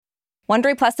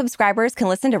Wondery Plus subscribers can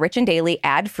listen to Rich and Daily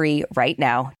ad-free right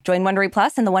now. Join Wondery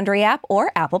Plus in the Wondery app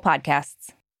or Apple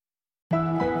Podcasts.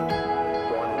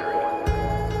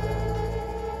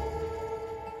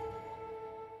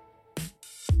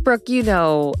 Brooke, you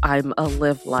know I'm a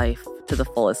live life to the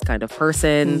fullest kind of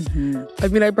person. Mm-hmm. I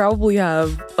mean, I probably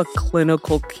have a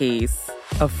clinical case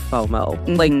of FOMO.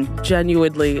 Mm-hmm. Like,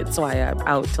 genuinely, it's why I'm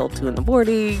out till 2 in the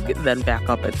morning, then back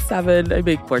up at 7. I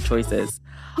make poor choices.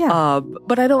 Yeah.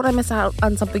 But I don't want to miss out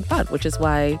on something fun, which is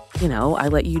why, I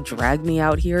let you drag me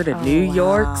out here to New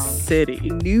York City.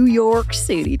 New York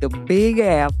City, the Big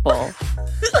Apple.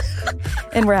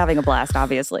 And we're having a blast,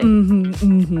 obviously. I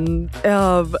mean,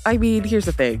 here's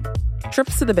the thing.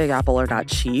 Trips to the Big Apple are not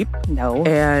cheap. No.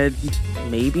 And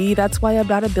maybe that's why I'm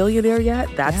not a billionaire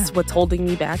yet. That's what's holding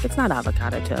me back. It's not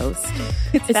avocado toast.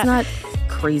 It's not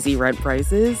crazy rent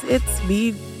prices. It's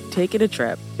me taking a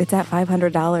trip. It's at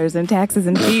 $500 in taxes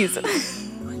and fees.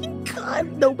 God,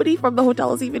 nobody from the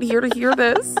hotel is even here to hear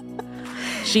this.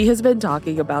 She has been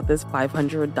talking about this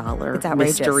 $500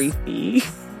 mystery fee.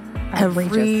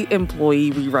 Every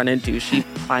employee we run into, she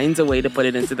finds a way to put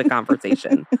it into the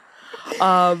conversation.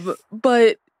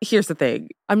 But here's the thing.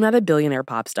 I'm not a billionaire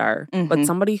pop star, but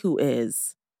somebody who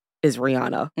is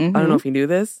Rihanna. I don't know if you knew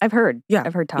this. I've heard. Yeah.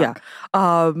 I've heard talk. Yeah.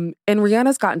 And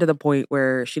Rihanna's gotten to the point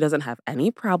where she doesn't have any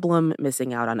problem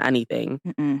missing out on anything,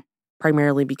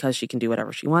 primarily because she can do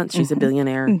whatever she wants. She's a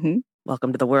billionaire.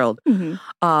 Welcome to the world.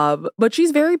 But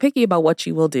she's very picky about what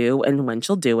she will do and when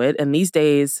she'll do it. And these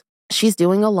days, she's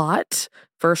doing a lot.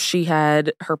 First, she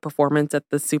had her performance at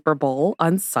the Super Bowl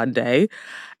on Sunday,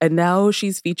 and now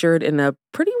she's featured in a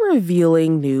pretty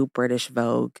revealing new British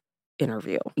Vogue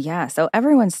interview. Yeah, so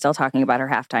everyone's still talking about her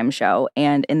halftime show,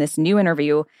 and in this new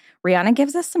interview, Rihanna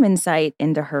gives us some insight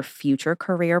into her future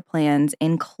career plans,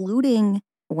 including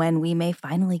when we may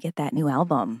finally get that new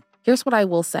album. Here's what I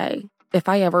will say. If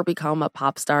I ever become a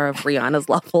pop star of Rihanna's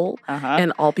level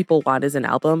and all people want is an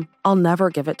album, I'll never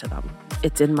give it to them.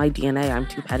 It's in my DNA. I'm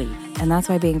too petty. And that's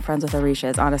why being friends with Arisha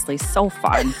is honestly so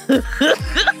fun.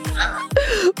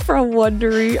 From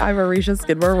Wondery, I'm Arisha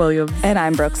Skidmore-Williams. And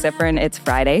I'm Brooke Siffrin. It's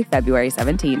Friday, February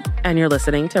 17th. And you're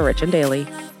listening to Rich and Daily.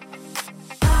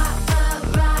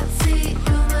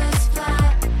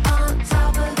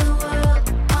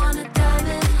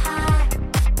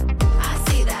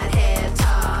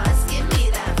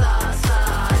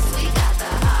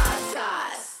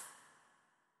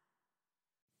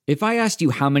 If I asked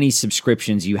you how many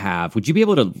subscriptions you have, would you be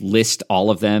able to list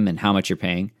all of them and how much you're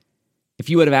paying? If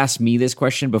you would have asked me this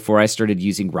question before I started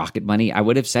using Rocket Money, I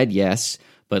would have said yes,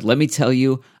 but let me tell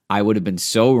you, I would have been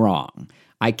so wrong.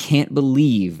 I can't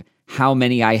believe how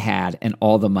many I had and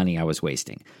all the money I was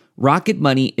wasting. Rocket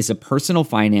Money is a personal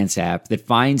finance app that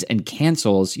finds and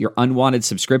cancels your unwanted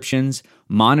subscriptions,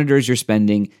 monitors your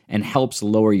spending, and helps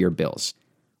lower your bills.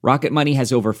 Rocket Money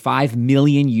has over 5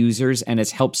 million users and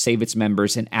has helped save its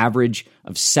members an average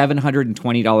of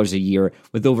 $720 a year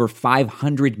with over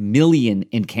 500 million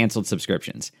in canceled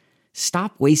subscriptions.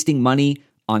 Stop wasting money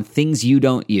on things you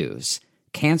don't use.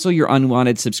 Cancel your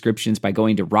unwanted subscriptions by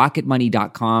going to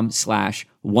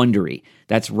rocketmoney.com/Wondery.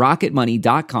 That's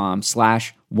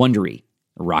rocketmoney.com/Wondery.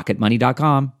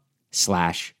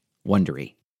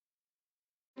 rocketmoney.com/Wondery.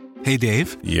 Hey,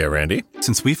 Dave. Yeah, Randy?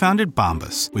 Since we founded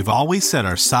Bombas, we've always said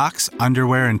our socks,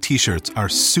 underwear, and T-shirts are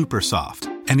super soft.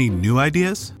 Any new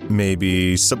ideas?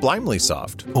 Maybe sublimely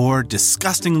soft. Or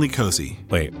disgustingly cozy.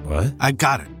 Wait, what? I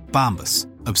got it. Bombas.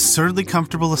 Absurdly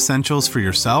comfortable essentials for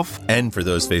yourself and for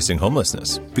those facing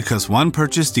homelessness. Because one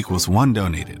purchased equals one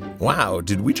donated. Wow,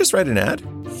 did we just write an ad?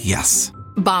 Yes.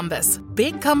 Bombas.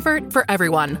 Big comfort for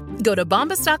everyone. Go to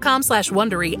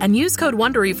bombas.com/Wondery and use code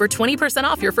WONDERY for 20%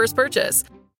 off your first purchase.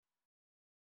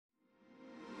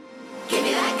 Give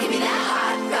me that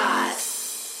hot goss.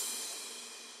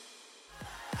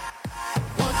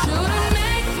 Want you to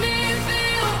make me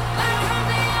feel like I'm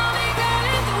the only girl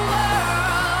in the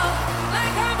world.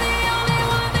 Like I'm the only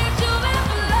one that you'll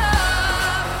ever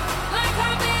love. Like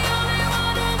I'm the only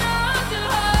one who knows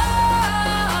your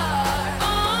heart.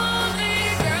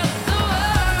 Only girl in the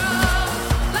world.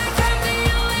 Like I'm the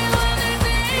only one that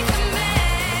takes a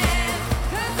man.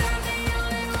 'Cause I'm the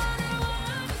only one who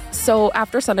wants. So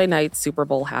after Sunday night's Super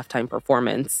Bowl halftime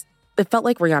performance, it felt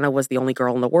like Rihanna was the only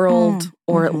girl in the world,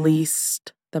 or at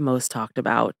least the most talked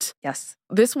about. Yes.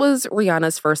 This was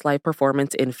Rihanna's first live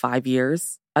performance in 5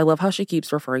 years. I love how she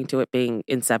keeps referring to it being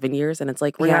in 7 years. And it's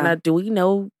like, Rihanna, Yeah. do we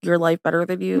know your life better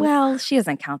than you? Well, she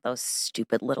doesn't count those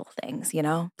stupid little things, you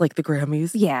know? Like the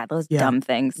Grammys? Yeah, those Yeah. dumb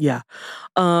things. Yeah.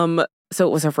 So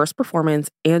it was her first performance,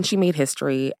 and she made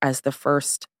history as the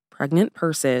first pregnant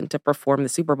person to perform the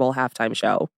Super Bowl halftime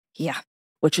show. Yeah.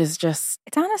 which is just...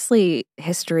 It's honestly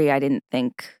history I didn't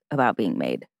think about being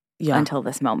made until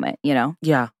this moment, you know?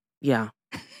 Yeah.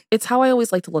 It's how I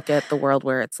always like to look at the world,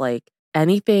 where it's like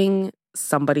anything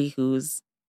somebody who's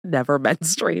never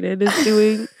menstruated is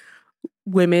doing,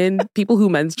 people who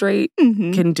menstruate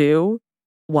can do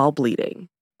while bleeding.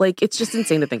 Like, it's just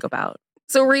insane to think about.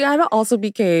 So Rihanna also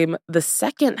became the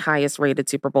second highest rated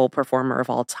Super Bowl performer of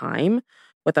all time,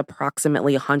 with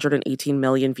approximately 118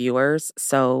 million viewers.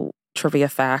 So, trivia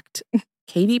fact,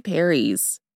 Katy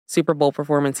Perry's Super Bowl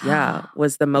performance,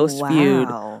 was the most viewed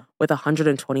with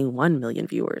 121 million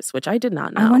viewers, which I did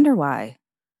not know. I wonder why.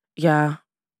 Yeah.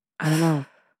 I don't know.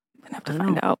 I'm gonna have to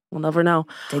find out. We'll never know.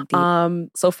 Dig deep.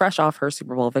 So fresh off her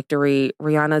Super Bowl victory,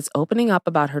 Rihanna's opening up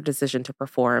about her decision to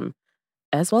perform,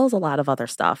 as well as a lot of other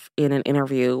stuff, in an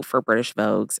interview for British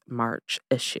Vogue's March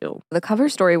issue. The cover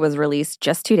story was released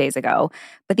just 2 days ago,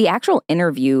 but the actual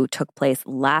interview took place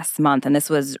last month, and this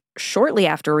was shortly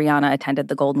after Rihanna attended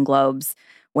the Golden Globes,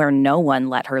 where no one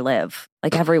let her live.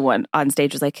 Like, everyone on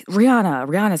stage was like,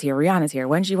 Rihanna's here.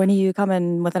 When are you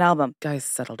coming with an album? Guys,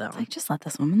 settle down. Like, just let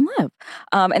this woman live.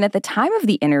 And at the time of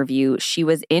the interview, she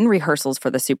was in rehearsals for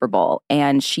the Super Bowl,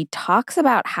 and she talks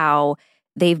about how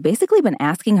they've basically been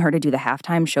asking her to do the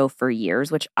halftime show for years,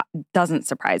 which doesn't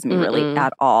surprise me really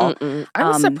at all. I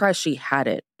was surprised she had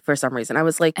it for some reason. I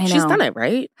was like, she's done it,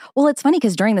 right? Well, it's funny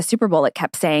because during the Super Bowl, it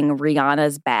kept saying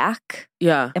Rihanna's back.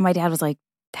 Yeah. And my dad was like,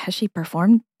 has she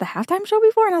performed the halftime show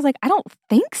before? And I was like, I don't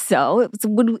think so.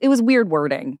 It was weird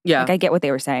wording. Yeah. Like, I get what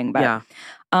they were saying, but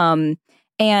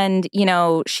and, you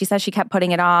know, she says she kept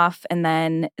putting it off. And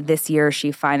then this year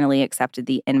she finally accepted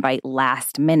the invite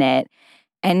last minute.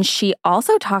 And she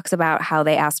also talks about how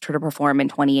they asked her to perform in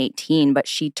 2018, but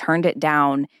she turned it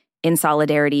down in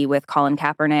solidarity with Colin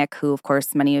Kaepernick, who, of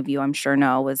course, many of you, I'm sure,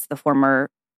 know, was the former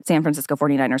San Francisco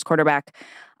 49ers quarterback.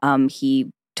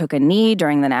 He took a knee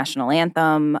during the national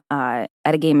anthem at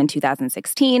a game in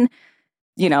 2016.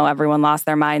 You know, everyone lost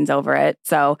their minds over it.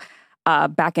 So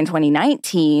back in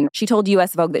 2019, she told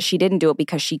US Vogue that she didn't do it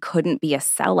because she couldn't be a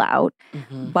sellout.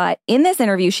 But in this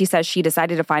interview, she says she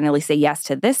decided to finally say yes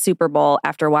to this Super Bowl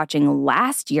after watching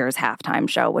last year's halftime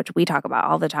show, which we talk about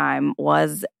all the time.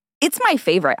 It's my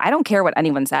favorite. I don't care what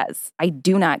anyone says. I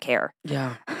do not care.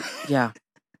 Yeah.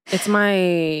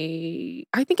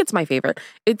 I think it's my favorite.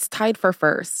 It's tied for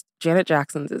first. Janet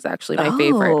Jackson's is actually my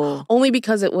favorite. Only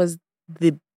because it was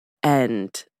the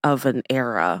end of an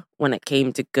era when it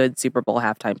came to good Super Bowl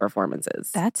halftime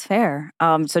performances. That's fair.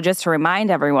 So just to remind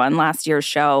everyone, last year's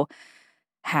show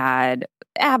had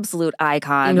absolute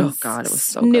icons. Oh, God, it was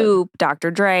so Snoop, good.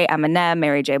 Dr. Dre, Eminem,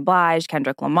 Mary J. Blige,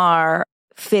 Kendrick Lamar,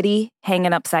 50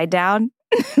 hanging upside down.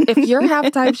 If your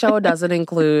halftime show doesn't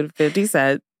include 50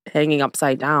 Cent hanging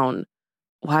upside down,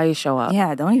 why show up?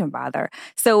 Yeah, don't even bother.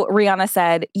 So Rihanna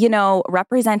said, you know,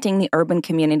 representing the urban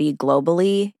community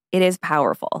globally, it is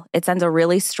powerful. It sends a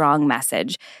really strong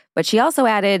message. But she also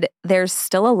added, there's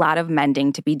still a lot of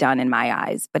mending to be done in my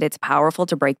eyes, but it's powerful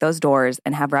to break those doors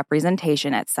and have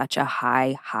representation at such a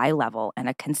high level and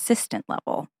a consistent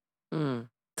level.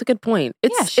 It's a good point.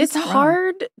 It's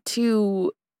hard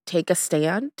to take a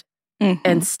stand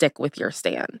and stick with your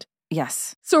stand.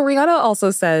 Yes. So Rihanna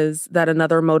also says that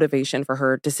another motivation for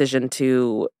her decision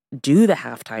to do the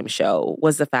halftime show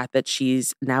was the fact that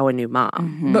she's now a new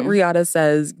mom. But Rihanna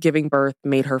says giving birth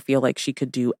made her feel like she could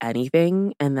do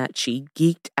anything and that she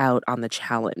geeked out on the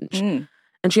challenge.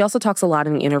 And she also talks a lot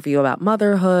in the interview about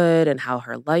motherhood and how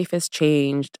her life has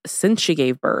changed since she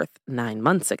gave birth 9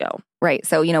 months ago. Right.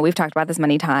 So, you know, we've talked about this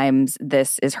many times.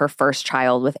 This is her first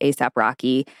child with A$AP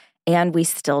Rocky. And we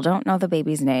still don't know the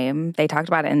baby's name. They talked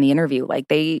about it in the interview. Like,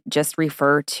 they just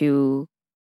refer to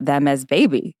them as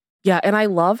baby. Yeah, and I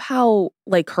love how,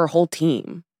 like, her whole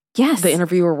team. Yes. The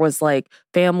interviewer was like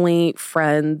family,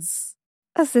 friends,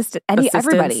 assistants.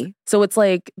 Everybody. So it's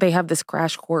like they have this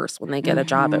crash course when they get a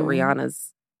job at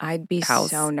Rihanna's I'd be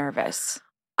house. so nervous.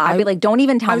 I'd be like, don't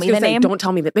even tell me the name. Don't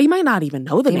tell me that. They might not even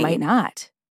know the name. They might not.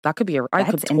 That could be I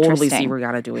could totally see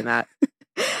Rihanna doing that.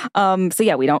 So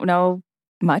yeah, we don't know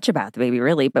much about the baby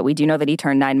really, but we do know that he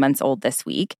turned 9 months old this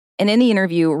week. And in the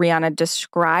interview, Rihanna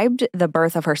described the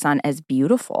birth of her son as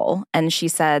beautiful. And she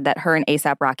said that her and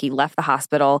A$AP Rocky left the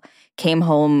hospital, came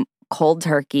home cold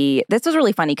turkey. This was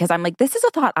really funny because I'm like, this is a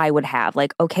thought I would have.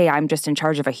 Like, okay, I'm just in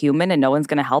charge of a human and no one's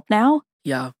going to help now.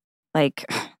 Yeah. Like,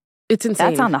 it's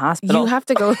insane. That's on the hospital. You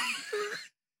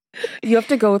have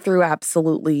to go through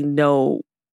absolutely no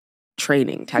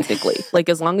training, technically. Like,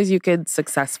 as long as you could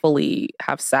successfully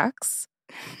have sex,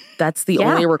 that's the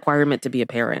only requirement to be a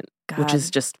parent, which is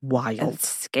just wild. It's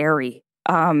scary.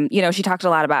 You know, she talked a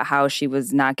lot about how she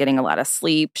was not getting a lot of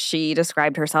sleep. She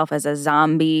described herself as a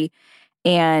zombie.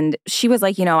 And she was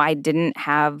like, I didn't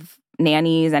have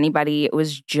nannies, anybody. It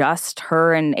was just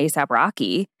her and A$AP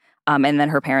Rocky. And then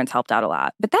her parents helped out a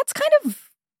lot. But that's kind of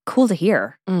cool to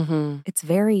hear. Mm-hmm. It's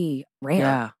very rare.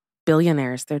 Yeah.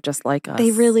 Billionaires. They're just like us.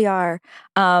 They really are.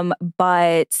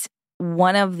 But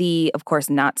one of the, of course,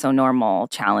 not so normal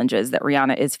challenges that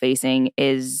Rihanna is facing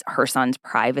is her son's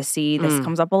privacy. This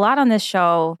comes up a lot on this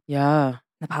show. Yeah.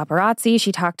 The paparazzi.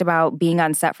 She talked about being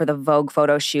on set for the Vogue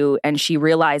photo shoot, and she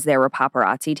realized there were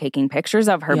paparazzi taking pictures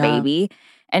of her baby.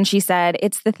 And she said,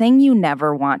 "It's the thing you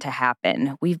never want to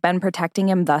happen. We've been protecting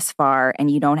him thus far,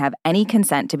 and you don't have any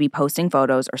consent to be posting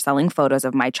photos or selling photos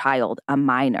of my child, a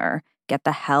minor. Get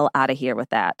the hell out of here with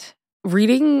that."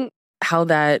 Reading how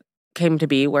that came to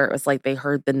be, where it was like they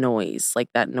heard the noise, like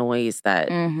that noise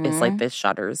that is like the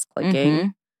shutters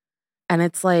clicking. And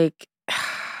it's like,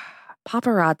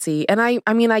 paparazzi. And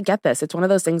I mean, I get this. It's one of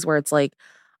those things where it's like,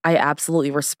 I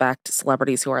absolutely respect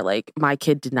celebrities who are like, my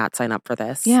kid did not sign up for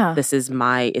this. Yeah. This is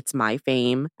it's my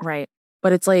fame. Right.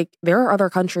 But it's like, there are other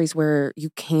countries where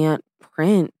you can't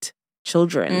print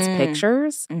children's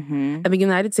pictures. And the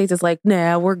United States is like,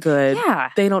 nah, we're good.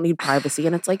 Yeah. They don't need privacy.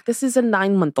 And it's like, this is a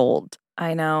 9-month-old.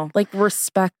 I know. Like,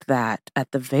 respect that at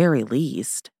the very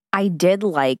least. I did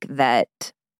like that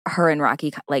her and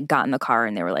Rocky like got in the car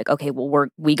and they were like, okay, well,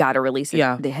 we got to release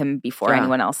him before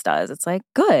anyone else does. It's like,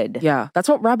 good. Yeah. That's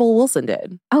what Rebel Wilson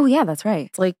did. Oh, yeah, that's right.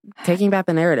 It's like taking back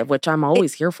the narrative, which I'm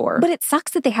always here for. But it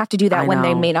sucks that they have to do that when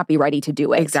they may not be ready to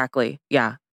do it. Exactly.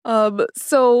 Yeah.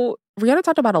 So Rihanna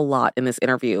talked about a lot in this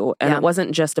interview, and it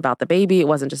wasn't just about the baby. It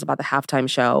wasn't just about the halftime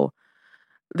show.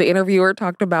 The interviewer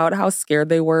talked about how scared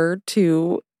they were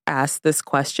to ask this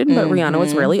question, but Rihanna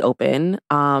was really open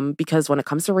because when it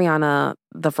comes to Rihanna,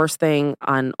 the first thing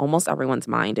on almost everyone's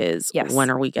mind is, when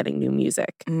are we getting new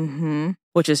music?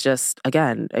 Which is just,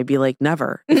 again, I'd be like,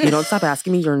 never. If you don't stop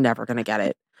asking me, you're never going to get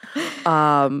it.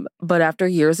 But after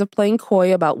years of playing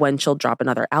coy about when she'll drop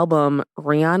another album,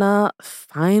 Rihanna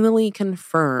finally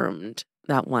confirmed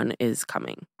that one is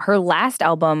coming. Her last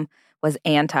album was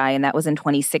Anti, and that was in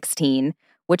 2016,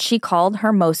 which she called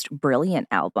her most brilliant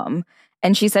album.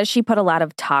 And she says she put a lot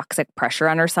of toxic pressure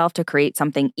on herself to create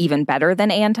something even better than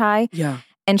Anti. Yeah.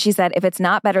 And she said, if it's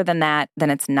not better than that,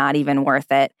 then it's not even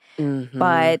worth it.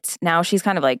 But now she's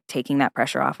kind of like taking that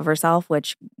pressure off of herself,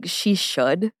 which she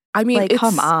should. I mean, like,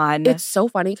 come on. It's so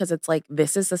funny because it's like,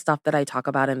 this is the stuff that I talk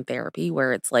about in therapy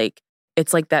where it's like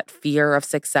that fear of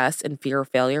success and fear of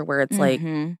failure where it's like,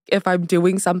 if I'm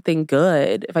doing something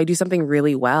good, if I do something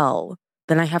really well,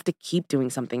 then I have to keep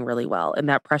doing something really well. And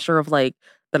that pressure of like,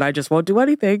 then I just won't do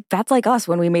anything. That's like us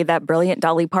when we made that brilliant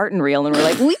Dolly Parton reel and we're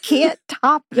like, we can't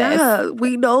top this. Yeah,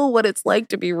 we know what it's like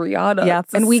to be Rihanna. Yeah,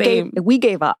 and we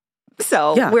gave up.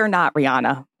 So we're not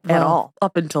Rihanna at all.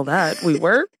 Up until that, we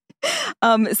were.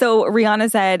 So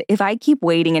Rihanna said, if I keep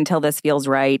waiting until this feels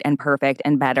right and perfect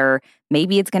and better,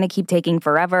 maybe it's going to keep taking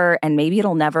forever and maybe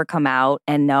it'll never come out.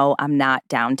 And no, I'm not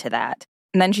down to that.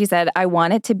 And then she said, I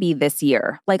want it to be this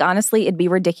year. Like, honestly, it'd be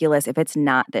ridiculous if it's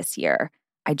not this year.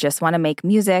 I just want to make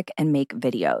music and make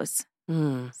videos.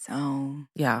 So,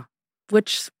 yeah.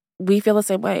 Which we feel the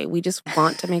same way. We just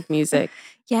want to make music.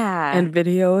 And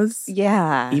videos.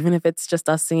 Yeah. Even if it's just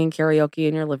us singing karaoke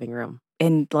in your living room.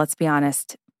 And let's be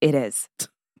honest, it is.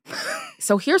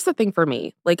 So here's the thing for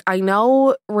me. Like, I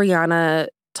know Rihanna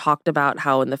talked about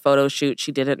how in the photo shoot,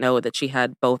 she didn't know that she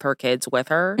had both her kids with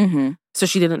her. So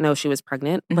she didn't know she was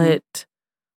pregnant. But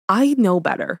I know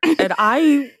better.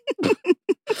 And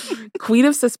queen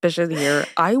of suspicion here,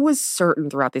 I was certain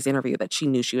throughout this interview that she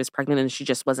knew she was pregnant and she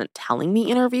just wasn't telling the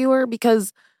interviewer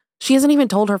because she hasn't even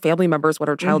told her family members what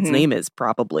her child's name is,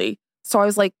 probably. So I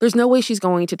was like, there's no way she's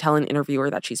going to tell an interviewer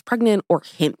that she's pregnant or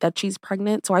hint that she's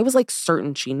pregnant. So I was like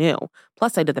certain she knew.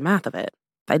 Plus, I did the math of it.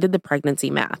 I did the pregnancy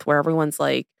math where everyone's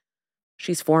like,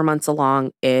 she's 4 months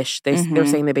along-ish. They're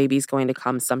saying the baby's going to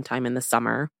come sometime in the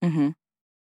summer.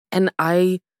 And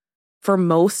for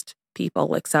most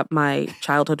people, except my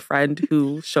childhood friend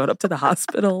who showed up to the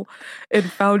hospital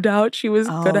and found out she was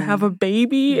going to have a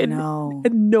baby and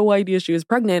had no idea she was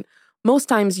pregnant, most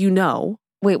times you know.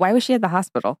 Wait, why was she at the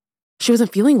hospital? She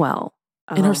wasn't feeling well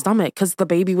in her stomach because the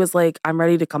baby was like, I'm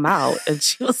ready to come out. And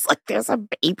she was like, there's a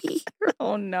baby.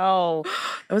 Oh, no.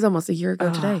 It was almost a year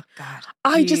ago today. God.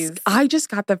 I just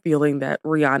got the feeling that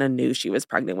Rihanna knew she was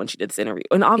pregnant when she did this interview.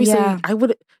 And obviously,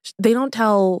 they don't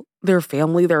tell their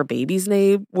family their baby's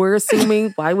name. We're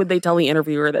assuming, why would they tell the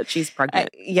interviewer that she's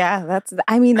pregnant?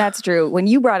 That's true. When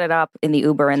you brought it up in the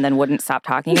Uber and then wouldn't stop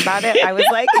talking about it, I was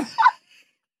like...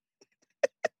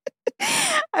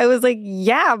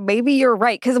 yeah, maybe you're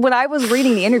right. Because when I was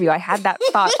reading the interview, I had that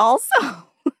thought also.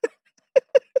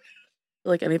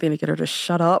 Like anything to get her to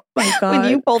shut up. My God. When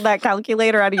you pulled that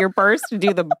calculator out of your purse to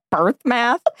do the birth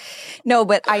math. No,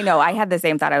 but I know. I had the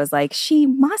same thought. I was like, she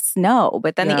must know.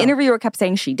 But then the interviewer kept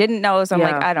saying she didn't know. So I'm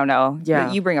like, I don't know.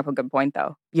 Yeah. You bring up a good point,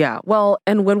 though. Yeah. Well,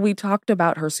 and when we talked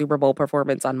about her Super Bowl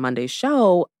performance on Monday's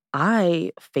show,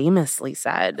 I famously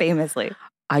said...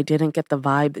 I didn't get the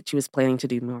vibe that she was planning to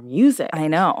do more music. I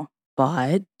know.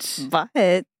 But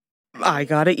I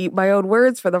gotta eat my own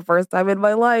words for the first time in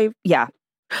my life. Yeah.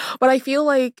 But I feel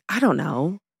like, I don't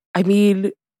know. I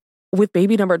mean, with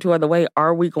baby number 2 on the way,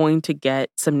 are we going to get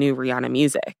some new Rihanna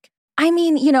music? I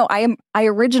mean, you know, I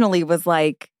originally was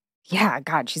like, yeah,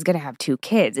 God, she's going to have 2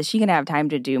 kids. Is she going to have time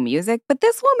to do music? But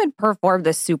this woman performed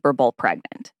the Super Bowl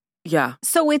pregnant. Yeah.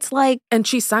 So it's like... And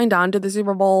she signed on to the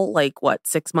Super Bowl,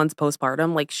 6 months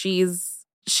postpartum? Like, she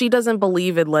doesn't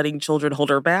believe in letting children hold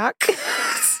her back.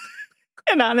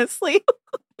 And honestly,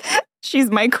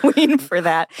 she's my queen for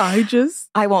that.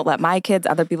 I won't let my kids,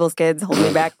 other people's kids hold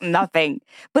me back. Nothing.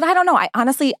 But I don't know.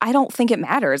 I don't think it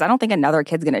matters. I don't think another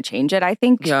kid's going to change it. I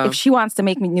think if she wants to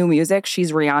make new music,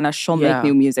 she's Rihanna. She'll make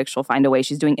new music. She'll find a way.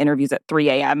 She's doing interviews at 3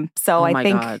 a.m. So I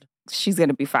think she's going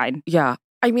to be fine. Yeah.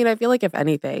 I mean, I feel like if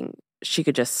anything, she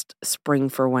could just spring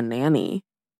for one nanny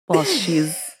while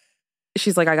she's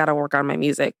like, I got to work on my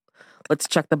music. Let's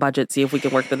check the budget, see if we can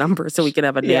work the numbers so we can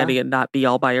have a nanny and not be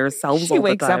all by ourselves all the time.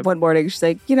 She wakes up one morning, she's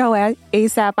like, you know,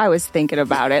 ASAP, I was thinking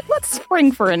about it. Let's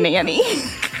spring for a nanny.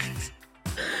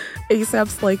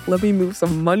 ASAP's like, let me move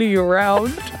some money around.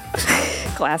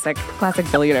 Classic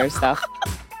billionaire stuff.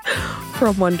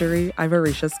 From Wondery, I'm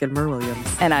Arisha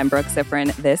Skidmore-Williams. And I'm Brooke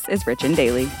Siffrin. This is Rich and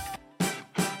Daily.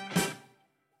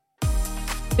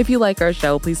 If you like our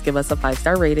show, please give us a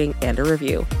 5-star rating and a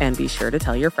review. And be sure to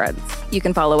tell your friends. You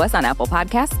can follow us on Apple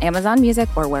Podcasts, Amazon Music,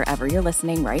 or wherever you're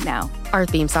listening right now. Our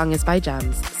theme song is by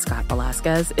Gems. Scott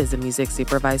Velasquez is a music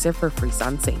supervisor for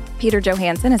Frisson Sing. Peter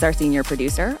Johansson is our senior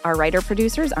producer. Our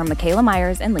writer-producers are Michaela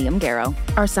Myers and Liam Garrow.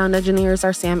 Our sound engineers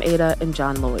are Sam Ada and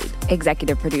John Lloyd.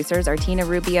 Executive producers are Tina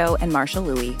Rubio and Marsha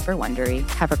Louie for Wondery.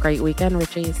 Have a great weekend,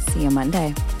 Richies. See you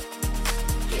Monday.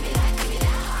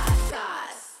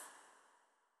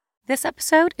 This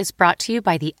episode is brought to you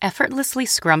by the effortlessly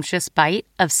scrumptious bite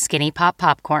of Skinny Pop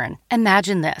Popcorn.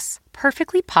 Imagine this: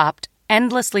 perfectly popped,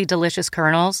 endlessly delicious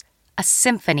kernels, a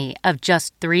symphony of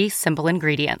just 3 simple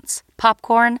ingredients: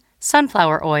 popcorn,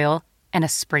 sunflower oil, and a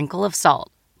sprinkle of salt.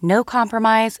 No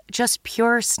compromise, just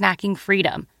pure snacking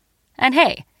freedom. And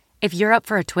hey, if you're up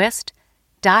for a twist,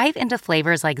 dive into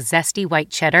flavors like zesty white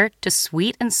cheddar to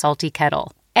sweet and salty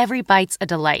kettle. Every bite's a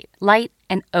delight, light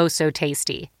and oh so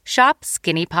tasty. Shop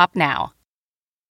Skinny Pop now.